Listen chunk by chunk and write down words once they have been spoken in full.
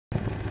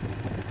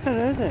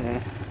Hello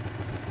there.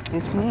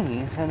 It's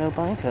me, Hello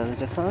Biker.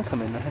 There's a car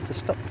coming. I had to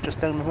stop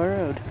just down the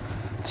road.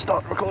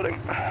 Start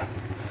recording.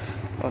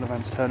 Oh, the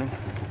van's turning.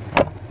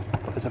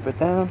 Put this a bit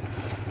down.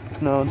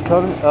 No one's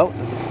coming. Oh,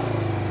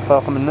 there's a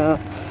car coming now.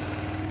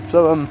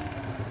 So,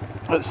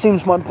 it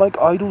seems my bike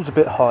idle's a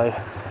bit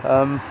high.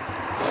 I'm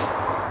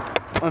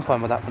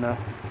fine with that for now.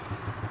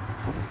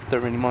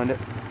 Don't really mind it.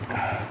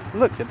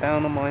 Look, you're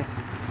down on my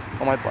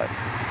bike.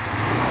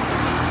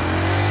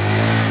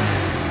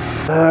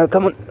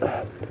 Come on.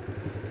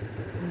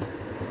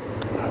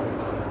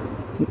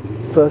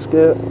 First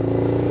gear.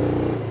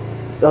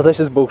 Oh, this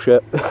is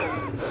bullshit.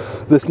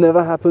 This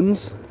never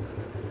happens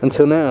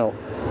until now.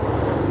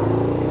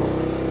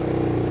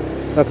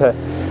 Okay,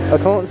 I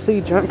can't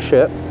see jack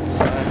shit. So,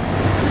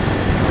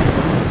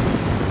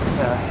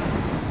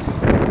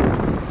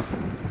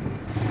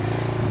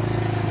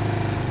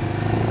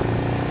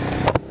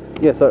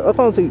 yeah, so I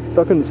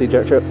couldn't see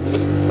jack shit.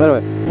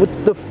 Anyway, what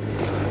the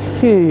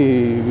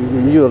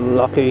you're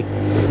lucky.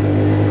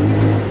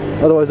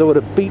 Otherwise I would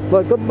have beat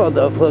like a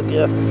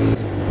motherfucker.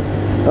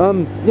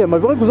 Yeah, my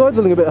bike was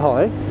idling a bit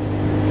high,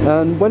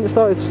 and when it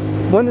started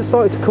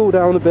to cool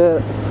down a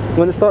bit,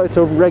 when it started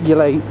to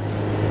regulate,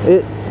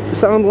 it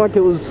sounded like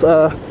it was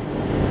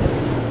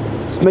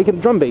making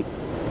a drum beat.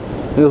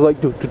 It was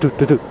like I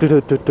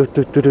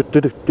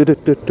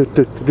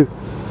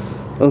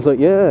was like,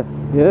 yeah,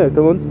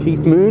 come on,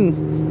 Keith Moon,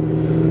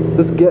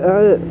 let's get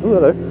at it. Oh,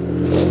 hello.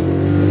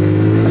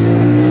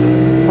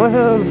 I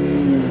have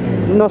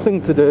nothing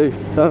to do.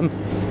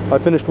 I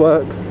finished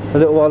work a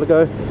little while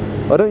ago.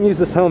 I don't use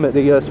this helmet,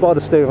 the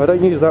Spada Sting. I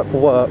don't use that for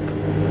work.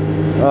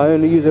 I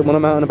only use it when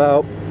I'm out and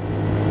about,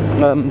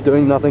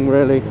 doing nothing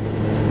really.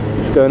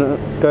 Just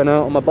going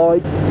out on my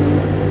bike.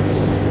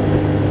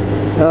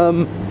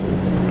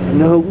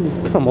 No,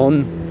 come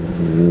on.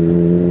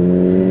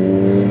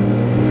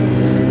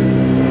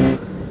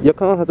 Your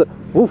car has a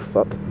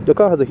Your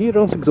car has a huge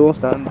ass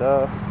exhaust, and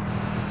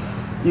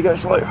you go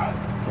slow.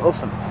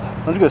 Awesome.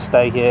 I'm just gonna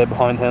stay here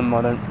behind him.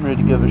 I don't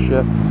really give a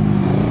shit.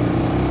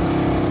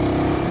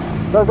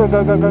 Go,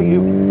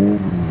 you.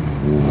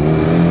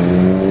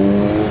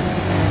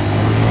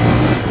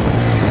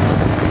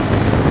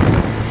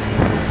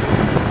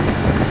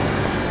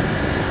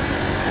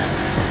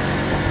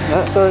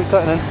 No, sorry,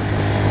 cutting in.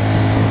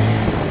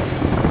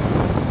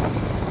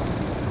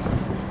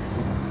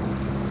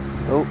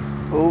 Oh.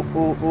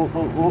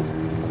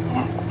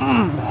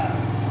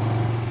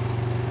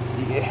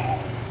 Yeah.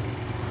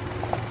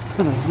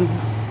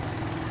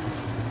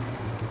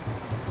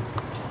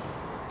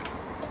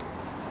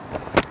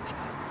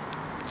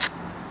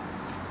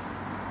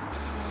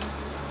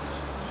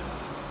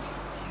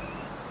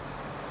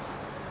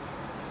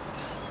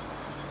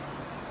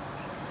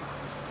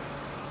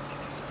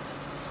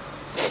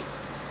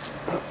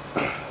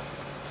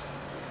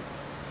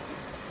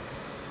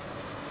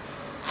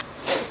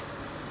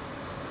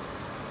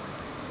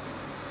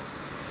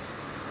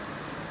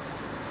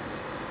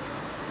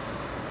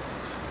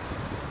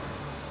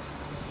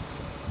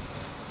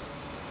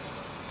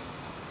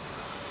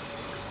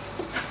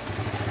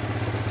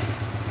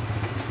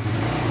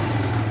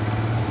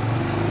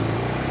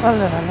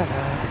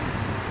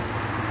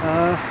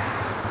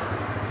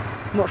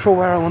 Not sure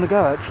where I want to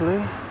go actually.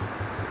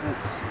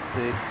 Let's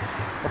see.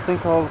 I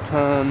think I'll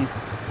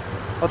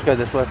just go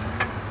this way.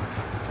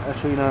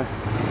 Actually, no.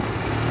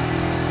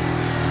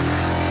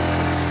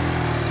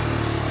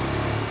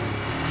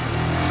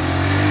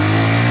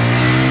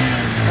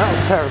 That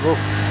was terrible.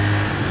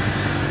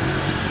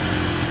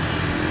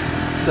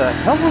 What the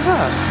hell was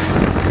that?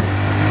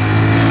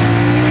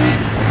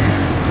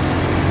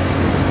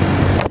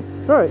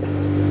 Right,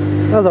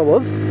 as I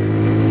was.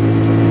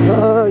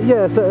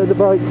 Yeah, so the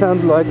bike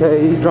sounded like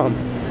a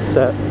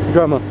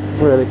drummer,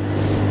 really.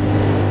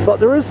 But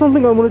there is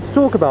something I wanted to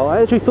talk about.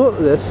 I actually thought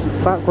of this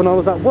back when I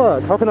was at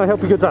work. How can I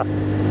help you, good sir?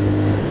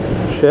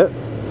 Shit.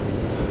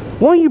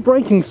 Why are you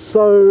braking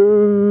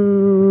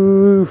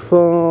so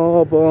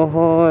far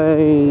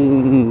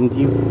behind,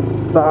 you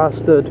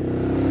bastard?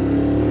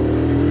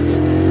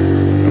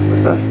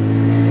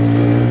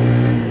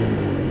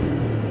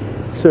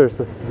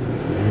 Seriously.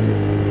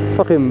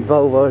 Fucking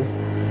Volvo.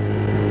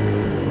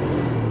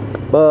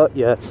 But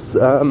yes,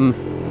 I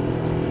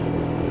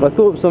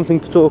thought of something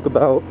to talk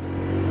about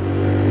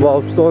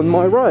whilst on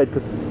my ride.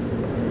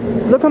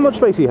 Look how much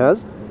space he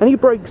has, and he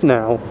brakes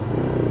now.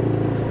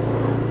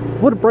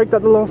 Would have braked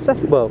at the last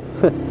second. Well,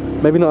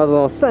 maybe not at the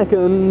last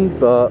second,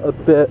 but a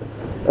bit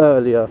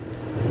earlier.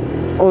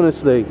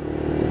 Honestly,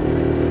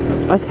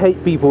 I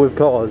hate people with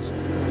cars,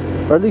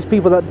 or at least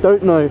people that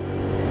don't know,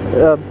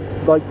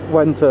 like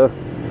when to.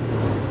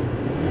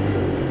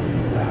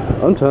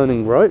 I'm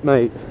turning right,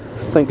 mate.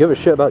 Don't give a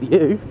shit about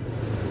you.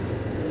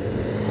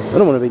 I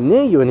don't want to be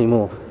near you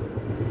anymore.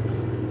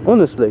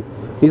 Honestly.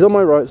 He's on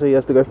my right, so he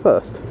has to go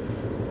first.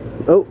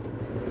 Oh.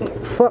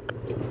 Fuck.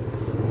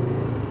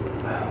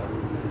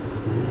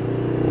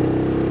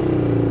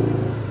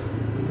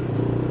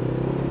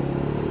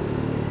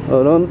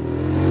 Hold on.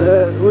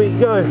 There we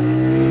go.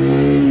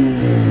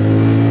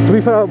 To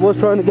be fair, I was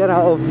trying to get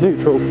out of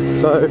neutral,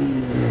 so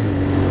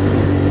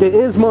it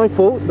is my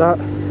fault that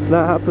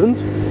that happened,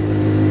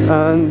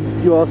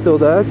 and you are still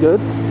there, good.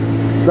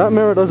 That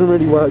mirror doesn't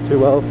really work too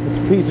well, it's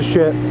a piece of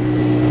shit.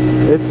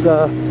 It's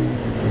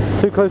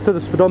too close to the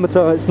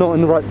speedometer, it's not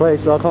in the right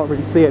place, so I can't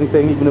really see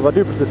anything even if I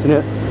do position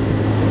it,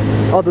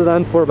 other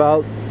than for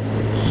about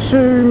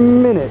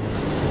 2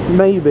 minutes,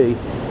 maybe.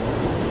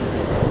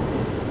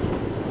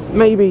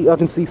 Maybe I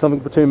can see something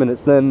for 2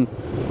 minutes, then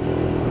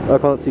I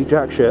can't see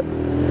jack shit.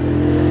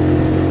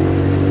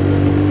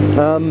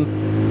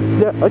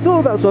 Yeah, I thought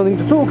about something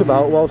to talk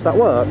about whilst at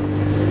work.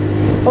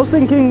 I was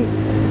thinking,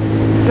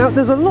 now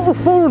there's a lot of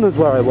foreigners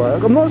where I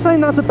work. I'm not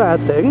saying that's a bad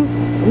thing,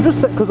 I'm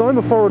just saying, because I'm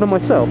a foreigner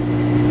myself,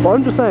 but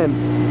I'm just saying,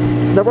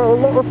 there are a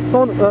lot of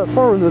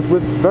foreigners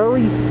with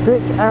very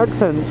thick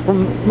accents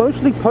from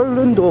mostly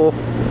Poland or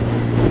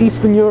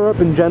Eastern Europe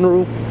in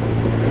general.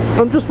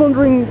 I'm just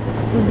wondering,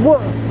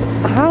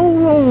 how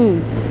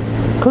long,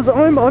 because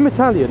I'm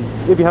Italian,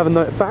 if you haven't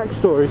known,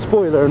 backstory,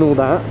 spoiler and all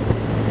that.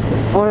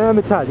 I am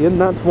Italian,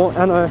 that's what,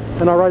 and I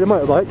ride a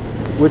motorbike,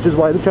 which is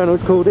why the channel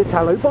is called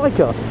Italo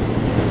Biker.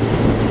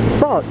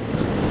 But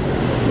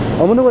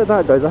I wonder where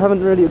that goes. I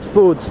haven't really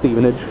explored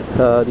Stevenage,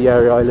 the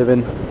area I live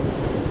in.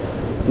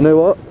 You know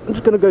what? I'm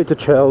just gonna go to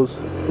Chels.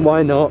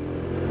 Why not?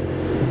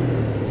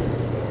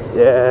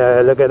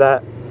 Yeah, look at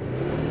that.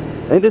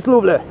 Ain't this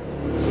lovely?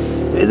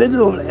 Is it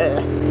lovely?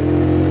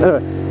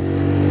 Anyway,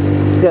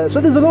 yeah.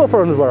 So there's a lot of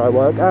foreigners where I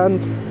work,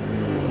 and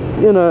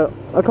you know,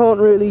 I can't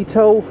really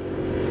tell.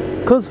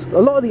 Because a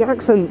lot of the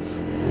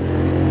accents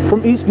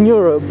from Eastern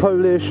Europe,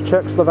 Polish,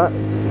 Czechoslovak,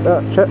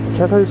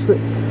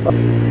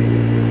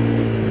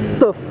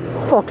 the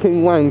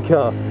fucking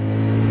wanker.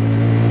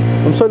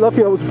 I'm so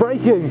lucky I was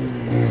braking,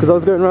 because I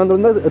was going around a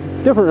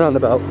different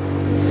roundabout.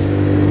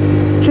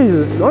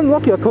 Jesus, I'm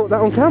lucky I caught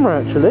that on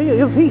camera actually.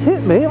 If he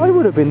hit me, I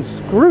would have been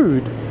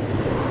screwed.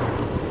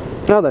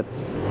 Now then,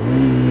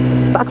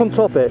 back on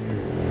topic.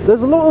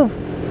 There's a lot of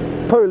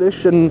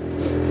Polish and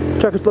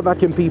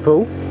Czechoslovakian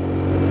people,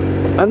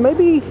 and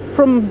maybe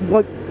from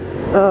like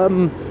I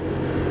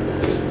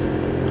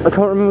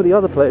can't remember the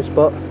other place,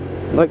 but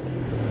like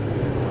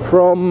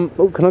from,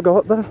 oh, can I go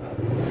up there?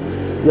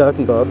 Yeah, I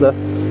can go up there.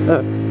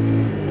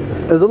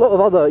 There's a lot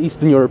of other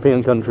Eastern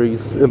European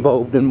countries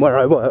involved in where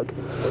I work,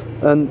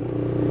 and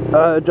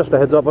just a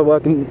heads up, I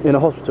work in a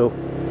hospital,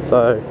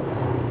 so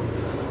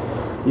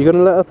you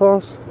gonna let her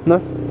pass? No?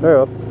 Very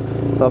well,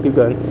 I'll keep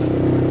going.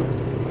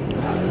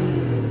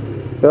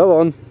 Go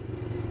on.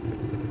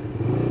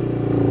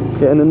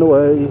 Getting in the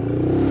way.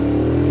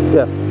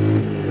 Yeah,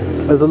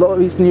 there's a lot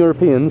of Eastern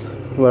Europeans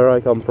where I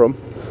come from,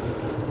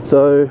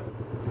 so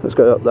let's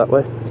go up that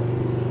way.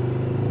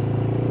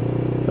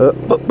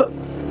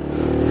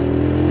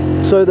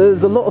 So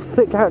there's a lot of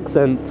thick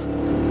accents.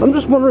 I'm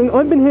just wondering,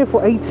 I've been here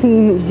for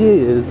 18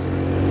 years.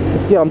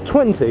 Yeah, I'm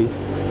 20.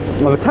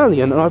 I'm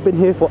Italian and I've been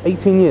here for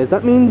 18 years.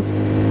 That means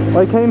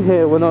I came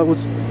here when I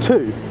was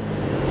 2.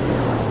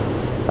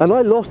 And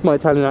I lost my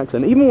Italian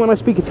accent. Even when I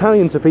speak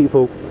Italian to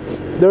people,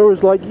 they're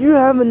always like, you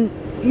have an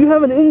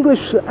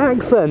English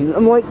accent.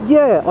 I'm like,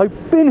 yeah, I've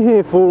been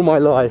here for all my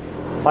life.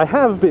 I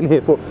have been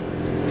here for...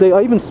 See,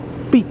 I even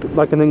speak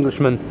like an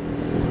Englishman.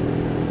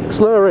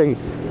 Slurring.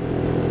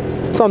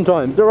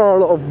 Sometimes. There are a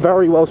lot of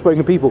very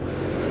well-spoken people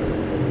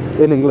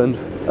in England.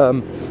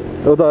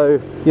 Although,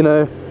 you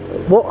know,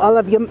 what, I'll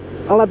have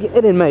your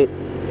head in, mate.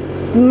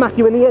 Smack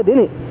you in the head,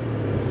 innit?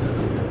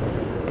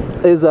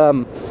 Is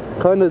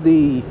kind of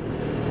the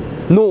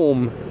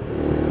norm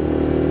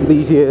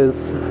these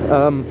years.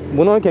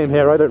 When I came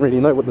here, I don't really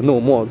know what the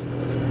norm was,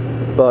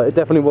 but it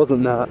definitely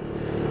wasn't that.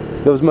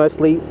 It was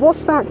mostly,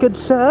 what's that, good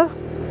sir?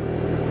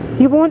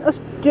 You want a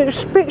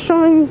spit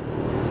shine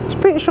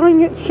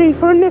you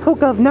for a nickel,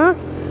 governor?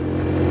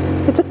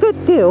 It's a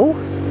good deal.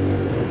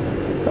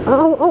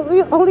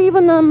 I'll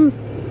even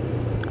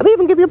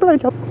give you a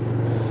blowjob.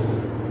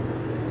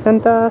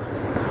 And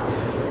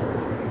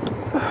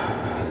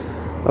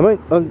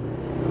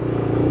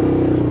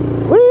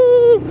whee!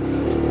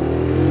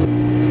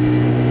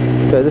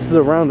 Okay, this is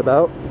a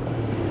roundabout,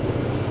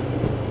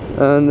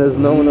 and there's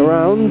no one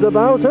around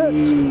about it.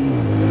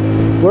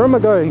 Where am I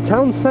going?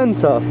 Town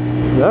centre.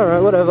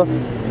 Alright, whatever.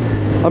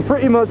 I'm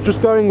pretty much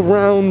just going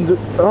round,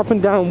 up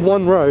and down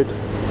one road,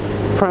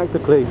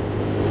 practically.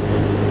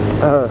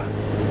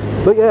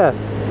 But yeah,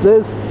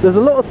 there's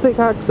a lot of thick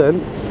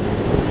accents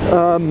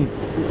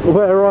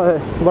where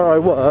I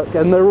work,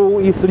 and they're all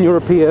Eastern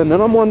European,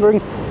 and I'm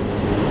wondering,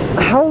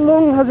 how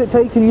long has it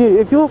taken you,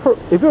 if you're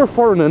a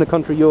foreigner in a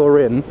country you're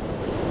in,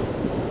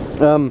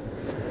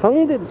 how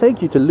long did it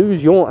take you to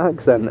lose your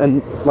accent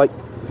and like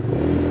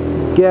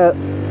get,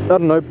 I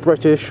don't know,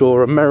 British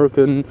or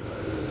American?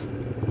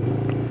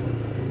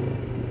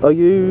 Are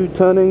you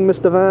turning,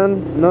 Mr.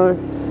 Van? No?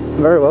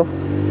 Very well.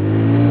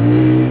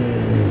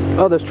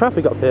 Oh, there's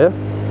traffic up here.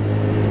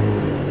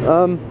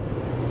 No,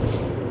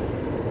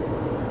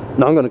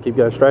 I'm gonna keep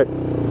going straight.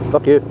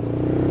 Fuck you.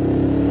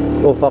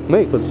 Or fuck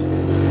me, because...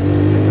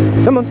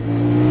 Come on.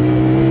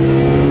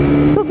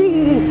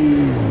 Cookie!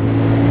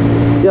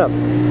 Yeah.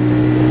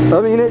 I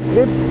mean,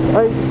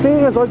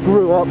 seeing as I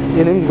grew up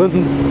in England,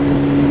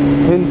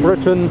 in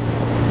Britain,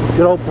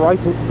 good old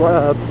Brighton,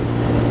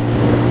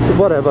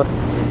 whatever,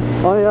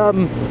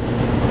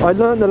 I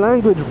learned the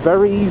language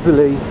very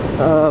easily.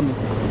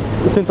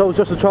 Since I was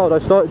just a child, I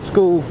started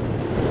school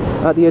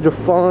at the age of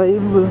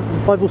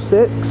 5 or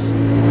 6.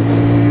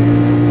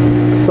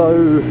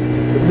 So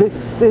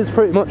this is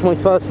pretty much my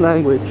first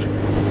language,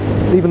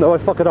 even though I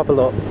fuck it up a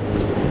lot.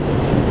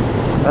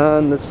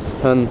 And let's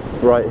turn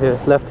right here,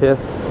 left here.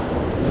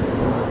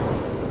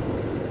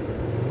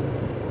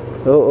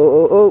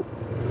 Oh.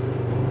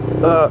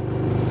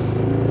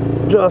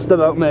 Just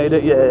about made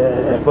it,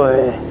 yeah,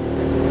 boy.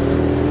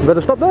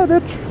 Better stop there,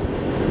 bitch.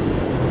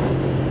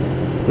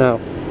 Now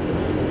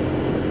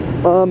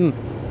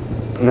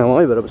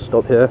I better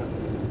stop here.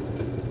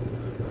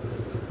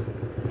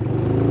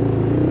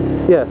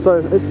 Yeah, so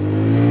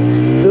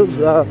it was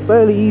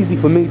fairly easy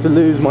for me to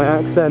lose my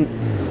accent,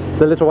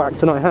 the little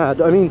accent I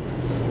had. I mean,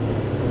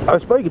 I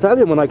spoke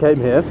Italian when I came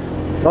here.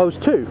 I was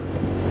 2.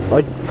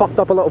 I fucked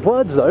up a lot of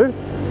words though.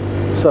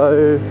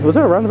 So, was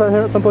there a roundabout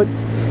here at some point?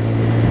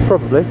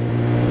 Probably.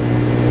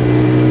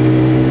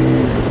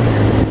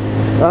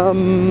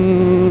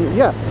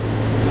 Yeah.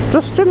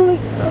 Just generally,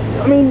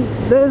 I mean,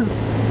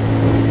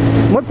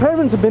 my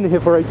parents have been here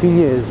for 18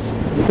 years,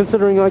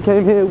 considering I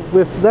came here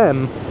with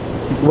them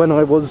when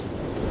I was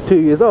 2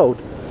 years old.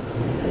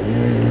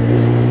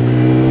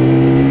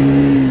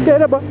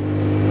 Scared up.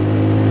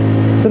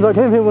 Since I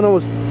came here when I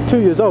was 2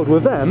 years old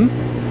with them,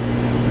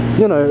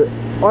 you know,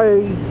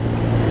 I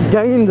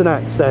gained an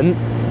accent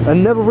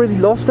and never really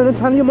lost an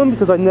Italian one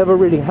because I never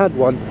really had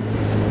one.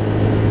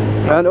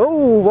 And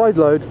oh, wide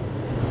load.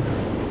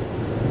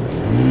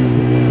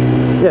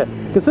 Yeah,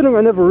 considering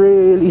I never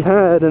really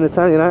had an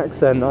Italian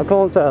accent, I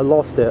can't say I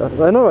lost it.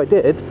 I know I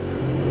did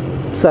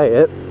say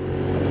it,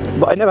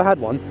 but I never had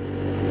one.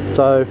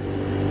 So,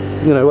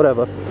 you know,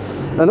 whatever.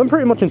 And I'm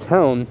pretty much in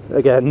town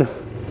again.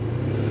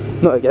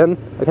 Not again,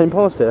 I came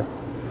past here.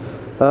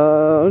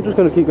 I'm just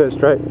going to keep going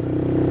straight.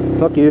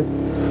 Fuck you.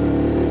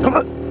 Come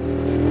on!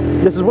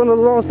 This is one of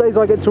the last days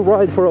I get to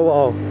ride for a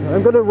while.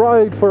 I'm going to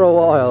ride for a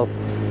while.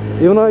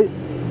 Even I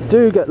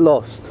do get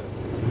lost.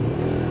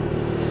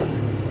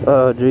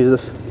 Oh,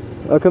 Jesus.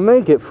 I can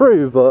make it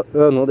through, but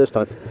not this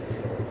time.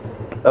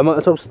 I might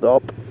as well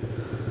stop.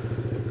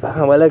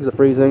 My legs are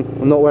freezing.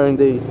 I'm not wearing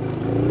the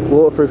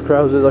waterproof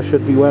trousers I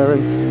should be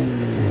wearing.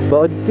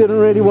 But I didn't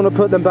really want to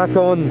put them back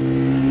on.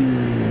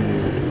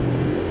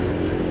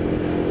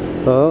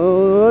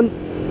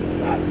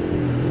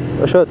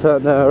 I should have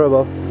turned there,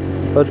 well,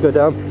 let's go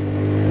down.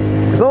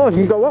 Because now I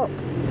can go up.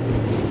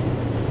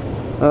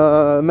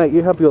 Mate,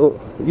 you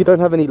don't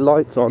have any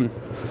lights on.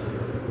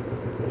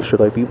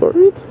 Should I be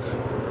worried?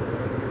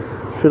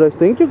 Should I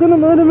think you're gonna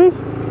murder me?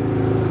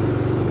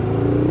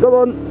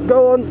 Go on.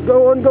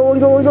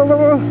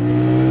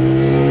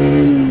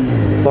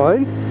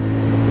 Fine.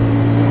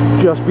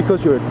 Just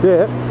because you're a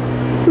dick.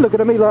 Look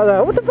at me like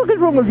that. What the fuck is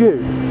wrong with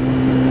you?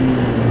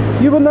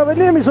 You were nowhere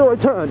near me, so I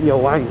turned, you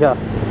wanker.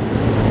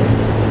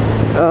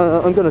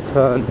 I'm gonna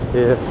turn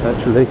here,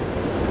 actually.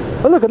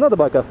 Oh look, another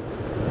biker.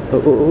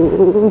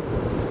 Oh.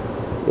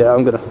 Yeah,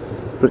 I'm gonna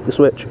flick the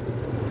switch.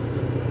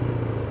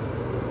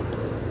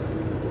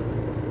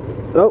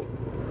 Oh.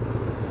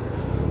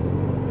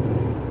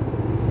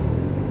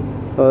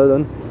 Hold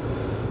on.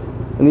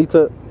 I need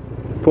to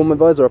pull my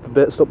visor up a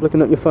bit, stop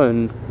looking at your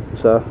phone,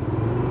 sir.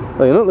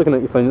 Oh, you're not looking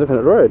at your phone, you're looking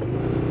at the road.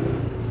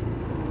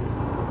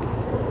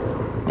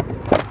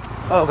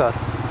 Oh god.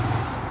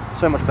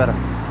 So much better.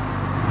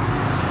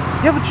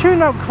 You have a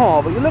tuned out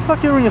car, but you look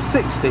like you're in your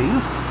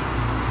 60s.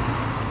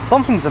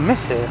 Something's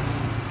amiss here.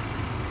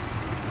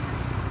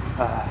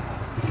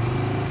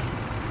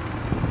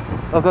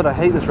 Oh god, I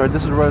hate this road.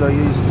 This is the road I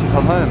use to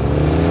come home.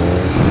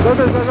 Go!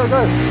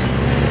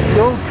 The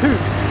old coupe.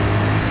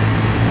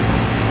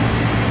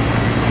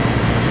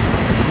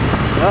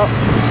 Oh.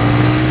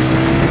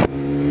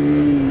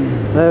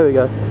 There we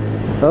go.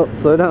 Oh,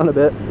 slow down a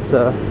bit.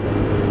 So,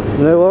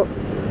 you know what?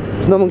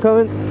 There's no one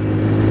coming.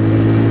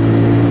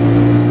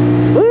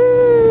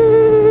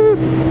 Whee!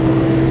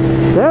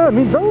 Yeah, it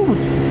means old.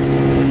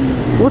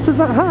 What's with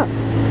that hat?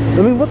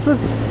 I mean, what's with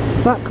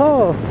that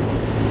car?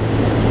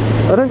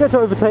 I don't get to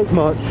overtake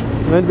much,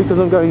 mainly because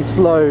I'm going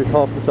slow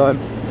half the time.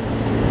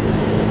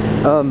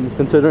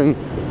 Considering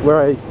where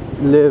I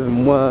live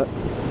and work,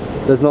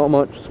 there's not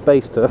much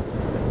space to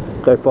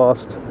go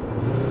fast.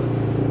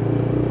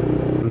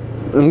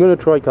 I'm going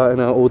to try cutting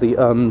out all the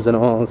ums and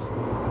ahs.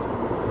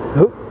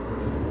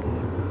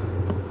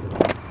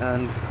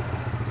 And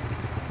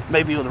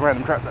maybe all the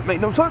random crap that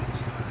made no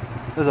sense.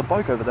 There's a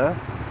bike over there.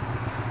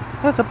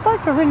 There's a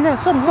biker in there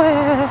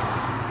somewhere.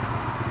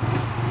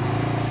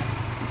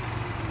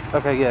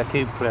 Okay, yeah,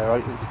 keep clear.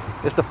 Right?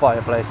 It's the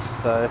fireplace,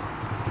 so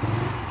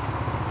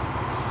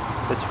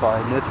it's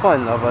fine. It's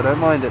fine, love. I don't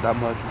mind it that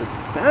much. But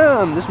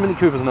damn, this Mini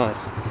Cooper's nice.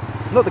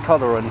 Not the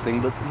colour or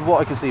anything, but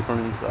what I can see from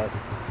inside.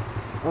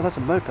 Oh, that's a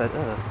moped.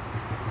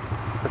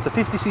 That's a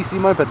 50cc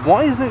moped.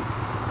 Why is it?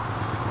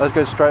 Let's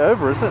go straight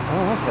over, is it?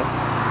 Oh, okay.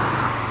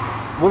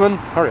 Woman,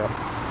 hurry up.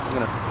 I'm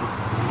gonna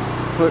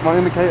put my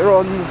indicator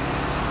on.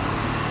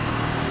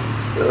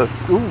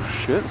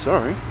 Oh shit,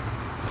 sorry.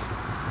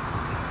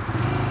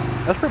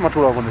 That's pretty much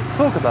all I wanted to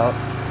talk about.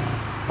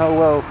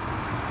 How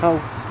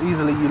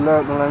easily you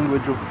learn the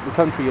language of the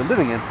country you're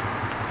living in.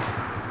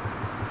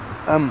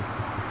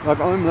 Like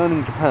I'm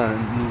learning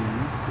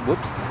Japanese.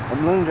 Whoops.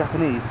 I'm learning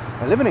Japanese.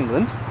 I live in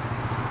England,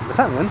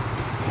 Italian,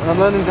 and I'm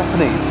learning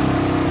Japanese.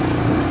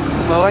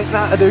 Well, ain't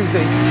that a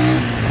doozy?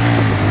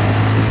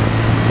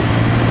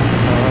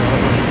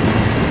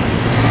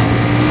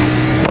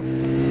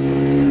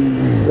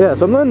 Yeah,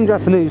 so I'm learning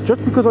Japanese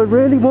just because I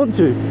really want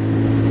to.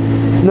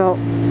 Now,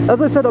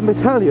 as I said, I'm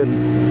Italian,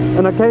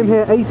 and I came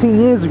here 18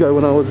 years ago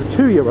when I was a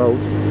 2-year-old.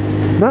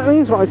 That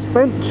means that I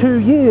spent 2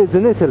 years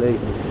in Italy.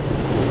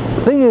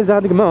 The thing is,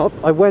 adding them up,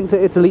 I went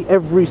to Italy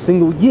every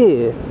single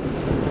year.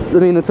 I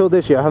mean, until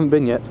this year, I haven't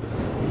been yet.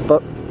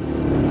 But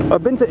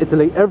I've been to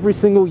Italy every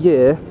single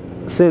year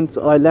since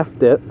I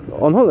left it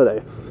on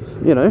holiday,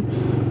 you know.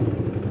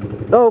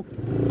 Oh,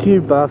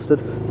 you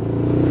bastard.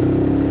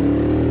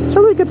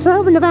 Sorry, good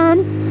sir, in the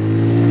van.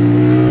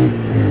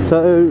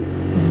 So,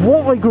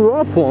 what I grew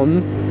up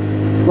on,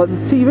 like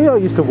the TV I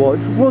used to watch,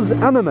 was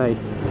anime.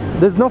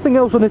 There's nothing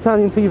else on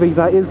Italian TV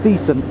that is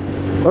decent.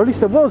 Or at least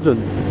there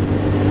wasn't.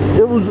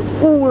 It was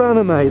all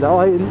anime that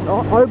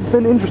I've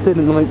been interested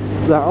in, like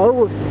that.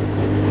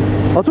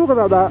 I'll talk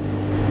about that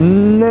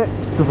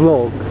next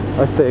vlog,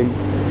 I think.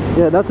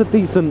 Yeah, that's a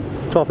decent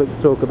topic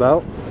to talk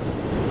about.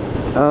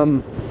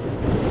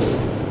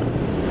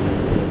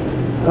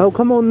 Oh,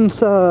 come on,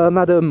 sir,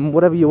 madam,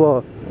 whatever you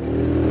are.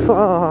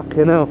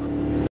 Fucking hell.